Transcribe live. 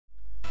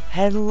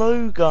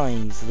Hello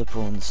guys, the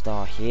Prawn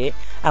Star here,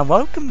 and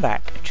welcome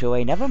back to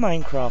another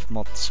Minecraft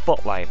mod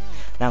spotlight.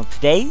 Now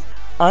today,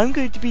 I'm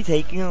going to be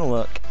taking a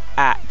look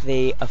at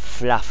the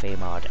Fluffy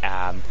mod.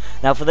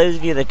 Now for those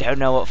of you that don't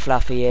know what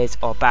Fluffy is,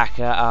 or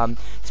Backer,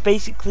 it's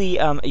basically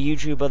a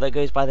YouTuber that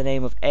goes by the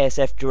name of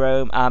ASF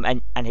Jerome,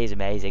 and he's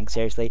amazing,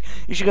 seriously.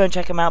 You should go and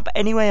check him out. But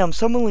anyway,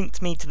 someone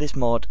linked me to this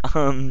mod,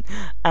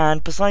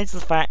 and besides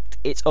the fact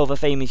it's of a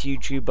famous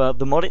YouTuber,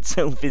 the mod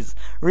itself is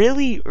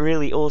really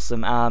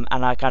awesome, and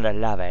I kind of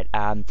love it.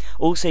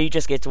 Also, you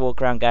just get to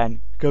walk around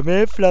going, "Come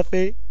here,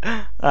 Fluffy."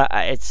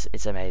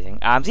 It's amazing.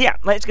 So yeah,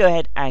 let's go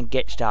ahead and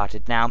get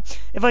started. Now,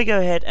 if I go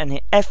ahead and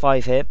hit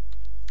F5 here,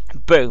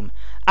 boom.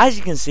 As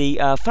you can see,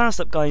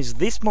 first up guys,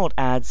 this mod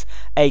adds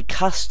a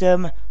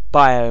custom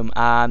biome.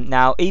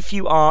 Now, if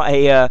you are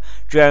a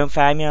Jerome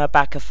fan, you know, a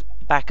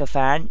Backer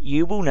fan,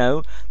 you will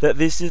know that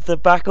this is the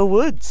Backer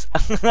Woods.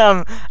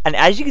 And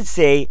as you can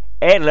see,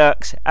 it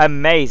looks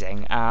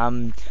amazing.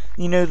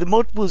 You know, the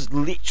mod was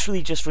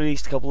literally just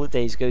released a couple of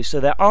days ago, so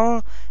there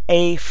are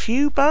a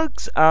few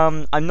bugs.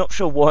 I'm not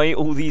sure why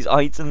all these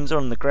items are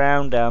on the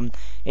ground.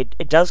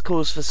 It does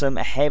cause for some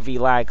heavy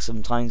lag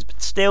sometimes,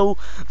 but still,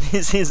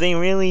 this is a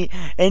really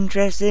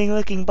interesting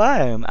looking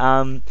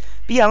biome.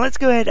 But yeah, let's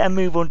go ahead and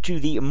move on to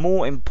the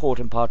more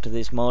important part of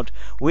this mod,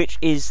 which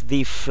is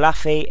the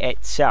Fluffy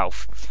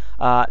itself.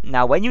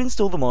 Now, when you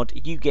install the mod,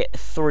 you get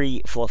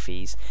 3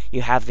 fluffies.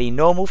 You have the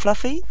normal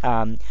Fluffy,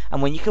 and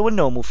when you kill a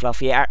normal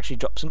Fluffy, it actually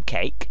drops some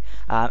cake.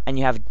 And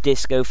you have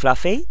Disco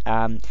Fluffy,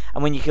 and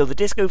when you kill the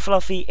Disco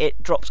Fluffy,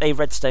 it drops a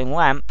redstone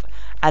lamp.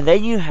 And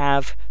then you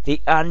have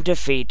the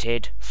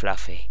undefeated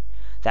Fluffy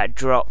that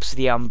drops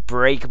the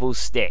unbreakable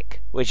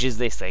stick, which is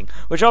this thing,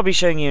 which I'll be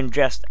showing you in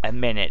just a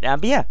minute.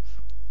 But yeah,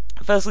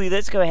 firstly,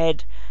 let's go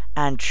ahead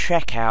and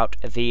check out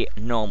the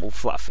normal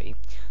Fluffy.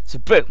 So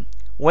boom.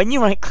 When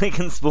you right click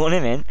and spawn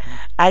him in,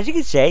 as you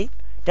can see,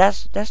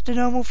 that's the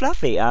normal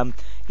Fluffy.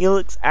 He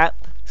looks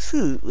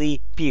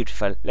absolutely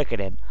beautiful. Look at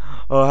him.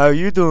 Oh, how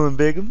you doing,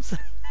 Bigums?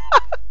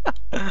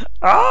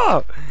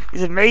 Oh,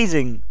 he's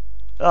amazing.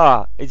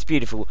 Oh, it's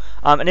beautiful.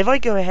 And if I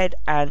go ahead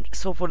and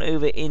swap on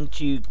over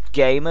into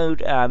game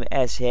mode,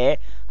 as here,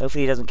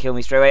 hopefully he doesn't kill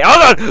me straight away.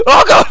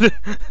 Oh god!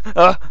 Oh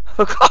god!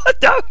 Oh god,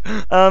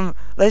 no!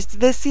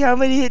 Let's see how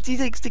many hits he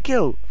takes to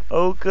kill.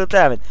 Oh god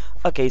damn it.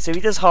 Okay, so he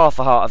does half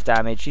a heart of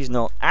damage. He's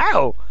not.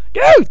 Ow!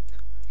 Dude!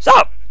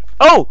 Stop!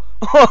 Oh!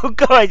 Oh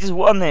god, I just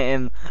one hit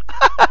him.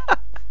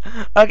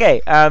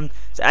 Okay, so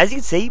as you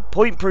can see,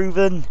 point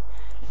proven.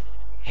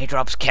 He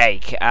drops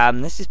cake.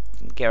 Let's just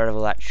get rid of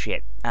all that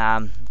shit.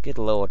 Good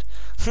lord.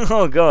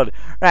 Oh god.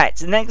 Right,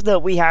 so next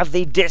up we have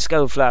the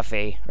Disco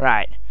Fluffy.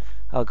 Right.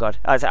 Oh god.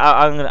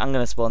 I'm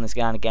gonna spawn this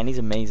guy again. He's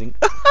amazing.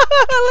 Look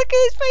at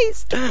his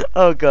face.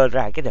 Oh god.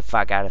 Right, get the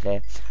fuck out of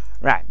here.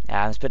 Right.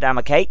 Let's put down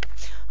my cake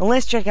and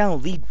let's check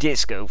out the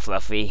Disco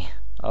Fluffy.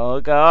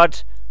 Oh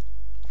god.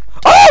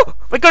 Oh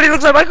my god. He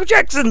looks like Michael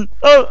Jackson.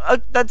 Oh,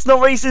 that's not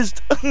racist.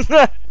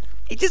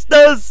 He just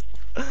does.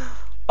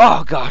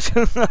 Oh god.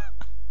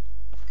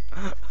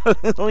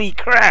 Holy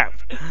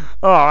crap.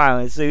 Oh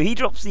wow, so he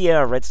drops the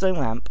redstone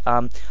lamp.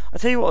 I'll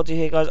tell you what I'll do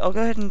here guys, I'll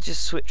go ahead and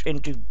just switch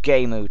into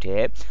game mode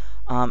here,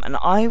 and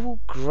I will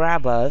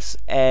grab us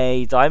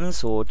a diamond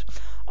sword,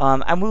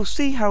 and we'll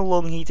see how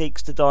long he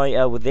takes to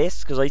die with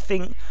this, because I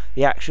think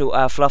the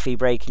actual Fluffy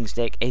breaking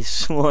stick is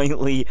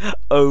slightly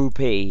OP.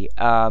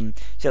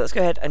 So let's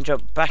go ahead and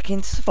jump back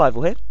into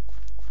survival here.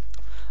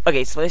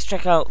 Okay, so let's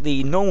check out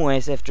the normal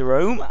ASF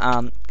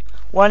Jerome.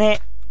 1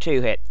 hit,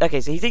 2 hit.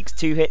 Okay, so he takes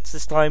 2 hits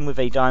this time with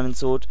a diamond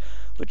sword,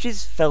 which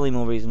is fairly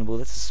more reasonable.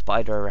 There's a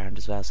spider around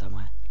as well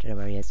somewhere. Don't know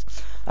where he is.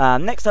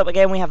 Next up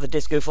again we have the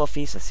Disco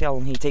Fluffy. So let's see how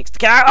long he takes to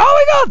get out. Oh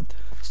my god!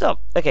 Stop.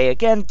 Okay,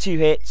 again 2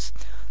 hits.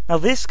 Now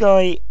this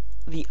guy,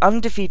 the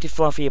undefeated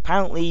Fluffy,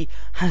 apparently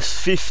has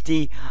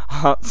 50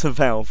 hearts of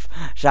health.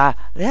 So yeah,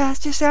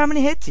 that's just how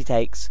many hits he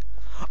takes.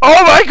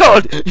 Oh my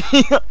god!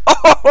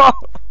 Oh!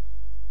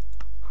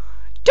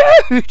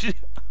 Dude!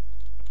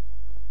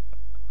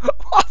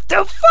 What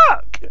the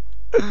fuck?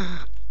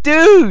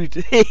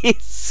 Dude,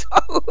 he's so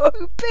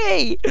OP!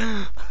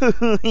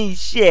 Holy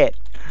shit.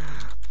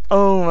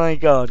 Oh my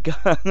god.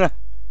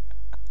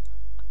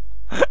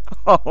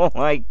 Oh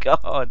my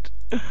god.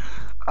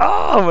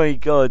 Oh my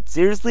god,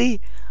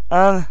 seriously?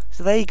 So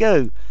there you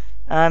go.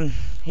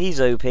 He's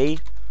OP.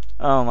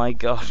 Oh my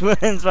god,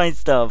 where's my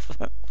stuff?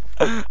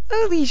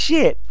 Holy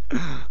shit.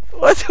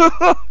 What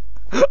the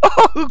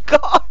Oh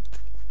god.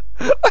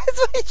 Where's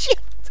my shit?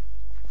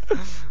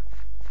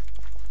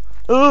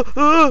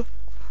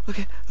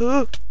 Okay.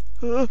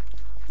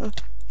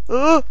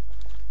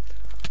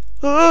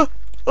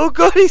 Oh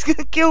god, he's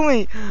gonna kill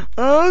me.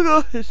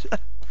 Oh god.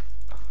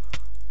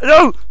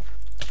 No!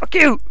 Fuck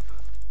you!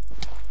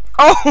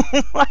 Oh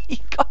my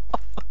god!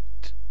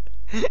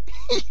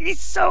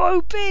 He's so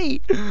OP!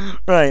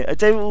 Right, I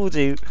tell you what we'll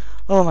do.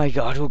 Oh my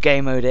god, we'll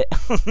game mode it.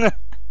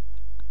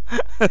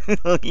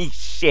 Holy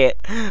shit.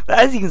 But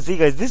as you can see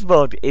guys, this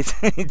mod is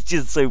it's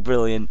just so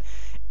brilliant.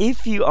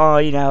 if you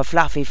are, you know, a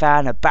Fluffy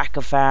fan, a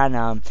Backer fan,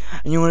 and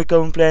you want to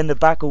go and play in the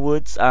Backer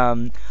Woods,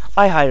 I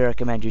highly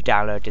recommend you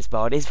download this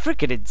mod. It's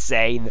freaking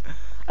insane.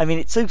 I mean,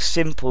 it's so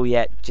simple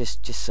yet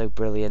just so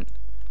brilliant.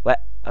 Well,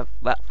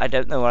 I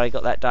don't know where I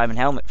got that diamond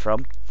helmet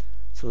from.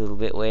 It's a little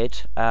bit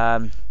weird.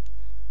 I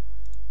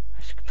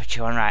should put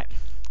you on right.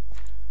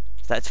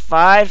 So that's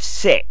 5,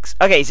 6.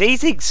 Okay, so he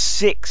takes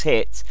 6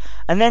 hits,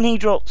 and then he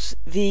drops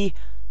the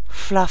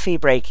Fluffy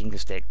breaking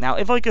stick. Now,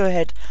 if I go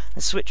ahead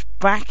and switch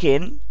back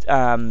in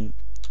to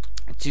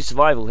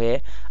survival here,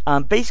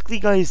 basically,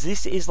 guys,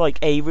 this is like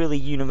a really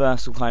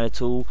universal kind of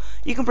tool.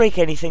 You can break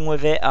anything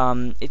with it.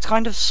 It's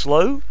kind of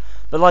slow,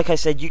 but like I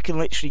said, you can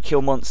literally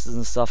kill monsters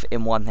and stuff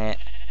in 1 hit.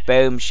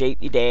 Boom, sheep,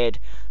 you're dead.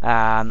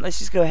 Let's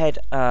just go ahead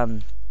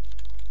and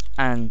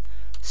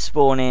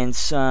spawn in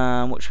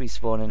some. What should we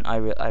spawn in? I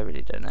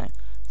really don't know.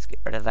 Let's get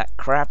rid of that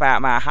crap out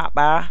of my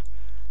hotbar.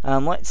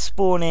 Let's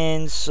spawn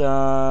in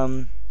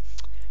some.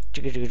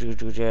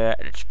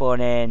 Let's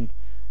spawn in.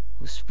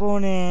 We'll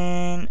spawn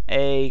in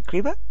a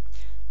creeper.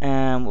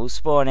 We'll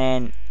spawn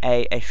in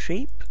a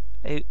sheep.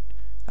 I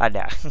don't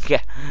know.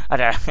 Yeah, I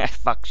don't know.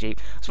 Fuck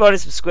sheep. Spawn in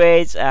some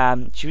squids.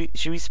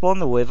 Should we spawn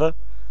the wither?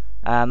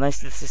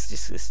 Let's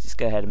just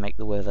go ahead and make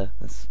the wither.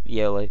 That's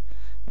YOLO.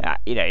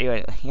 You know,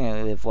 you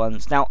only live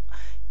once. Now,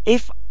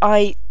 if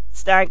I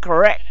stand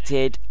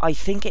corrected, I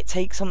think it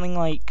takes something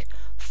like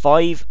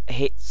 5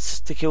 hits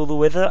to kill the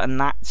wither, and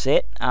that's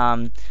it.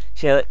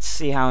 So let's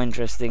see how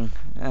interesting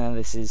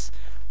this is.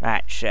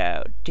 Right, so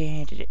right,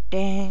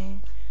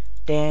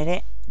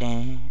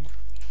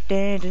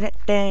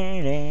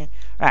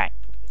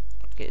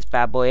 get this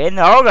bad boy in.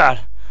 Oh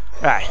god!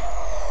 Right.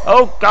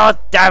 Oh god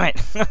damn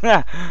it!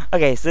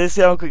 Okay, so let's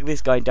see how quick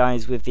this guy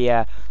dies with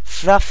the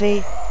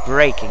Fluffy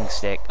breaking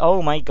stick.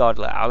 Oh my god,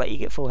 I'll let you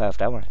get full health,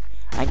 don't worry.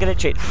 I ain't gonna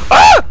cheat.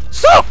 Ah!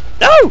 Stop!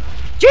 No!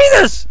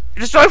 Jesus!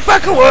 You're destroying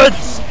Backer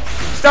Woods!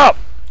 Stop!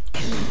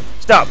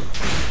 Stop!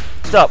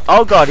 Stop!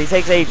 Oh god, he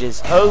takes ages.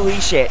 Holy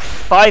shit.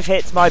 5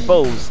 hits, my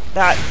balls.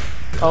 That...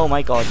 Oh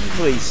my god,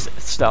 please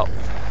stop.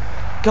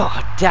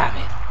 God damn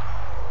it.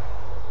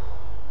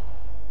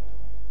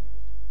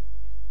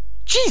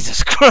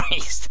 Jesus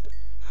Christ!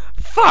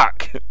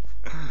 Fuck!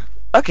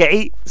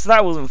 Okay, so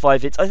that wasn't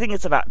 5 hits. I think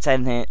it's about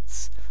 10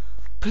 hits.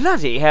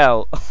 Bloody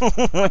hell.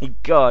 Oh my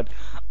god.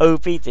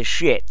 OP to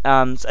shit.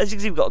 So as you can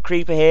see, we've got a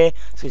creeper here.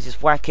 So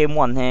just whack him,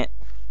 1 hit.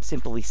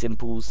 Simply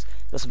simples.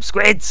 Got some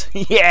squids.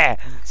 Yeah!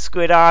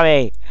 Squid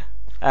army.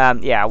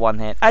 Yeah, 1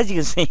 hit. As you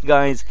can see,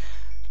 guys.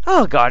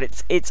 Oh god,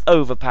 it's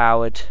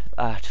overpowered.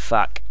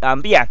 Fuck.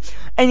 But yeah.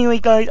 Anyway,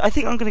 guys, I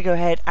think I'm gonna go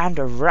ahead and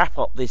wrap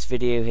up this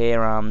video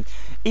here.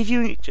 If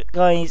you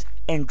guys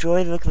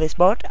enjoy the look of this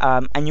mod,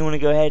 and you want to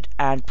go ahead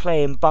and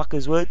play in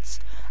Backer's Woods,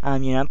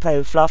 you know, play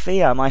with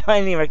Fluffy, I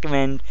highly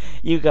recommend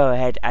you go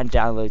ahead and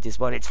download this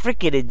mod. It's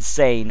freaking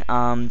insane.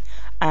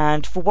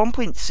 And for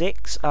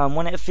 1.6,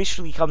 when it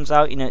officially comes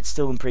out, you know, it's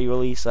still in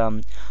pre-release,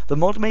 the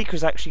mod maker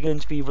is actually going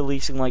to be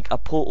releasing like a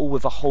portal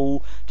with a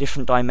whole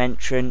different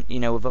dimension, you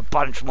know, with a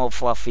bunch more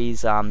Fluffies.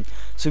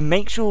 So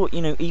make sure,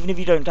 you know, even if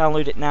you don't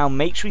download it now,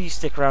 make sure you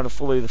stick around and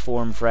follow the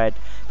forum thread,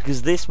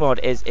 because this mod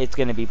it's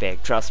going to be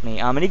big, trust me.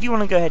 And if you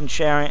want to go ahead and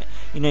share it,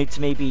 you know,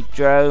 to maybe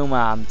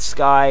Jerome,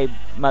 Sky,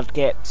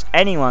 Mudkips,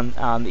 anyone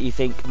that you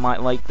think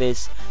might like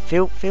this,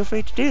 feel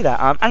free to do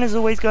that. And as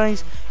always,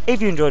 guys, if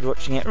you enjoyed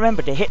watching it,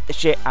 remember to hit the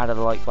shit out of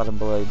the like button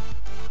below.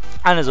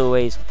 And as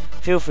always,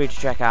 feel free to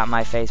check out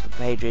my Facebook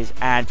pages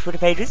and Twitter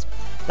pages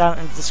down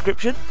in the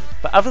description.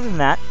 But other than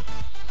that,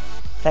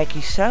 thank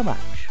you so much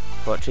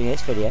for watching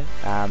this video.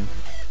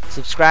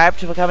 Subscribe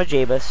to become a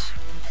Jeebus,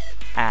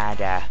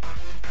 and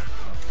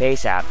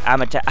peace out. I'm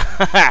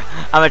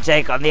gonna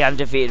take on the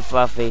undefeated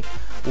Fluffy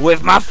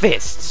with my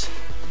fists.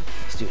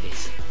 Let's do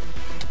this.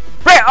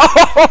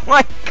 Oh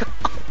my god!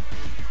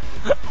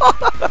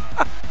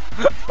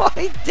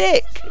 My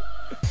dick!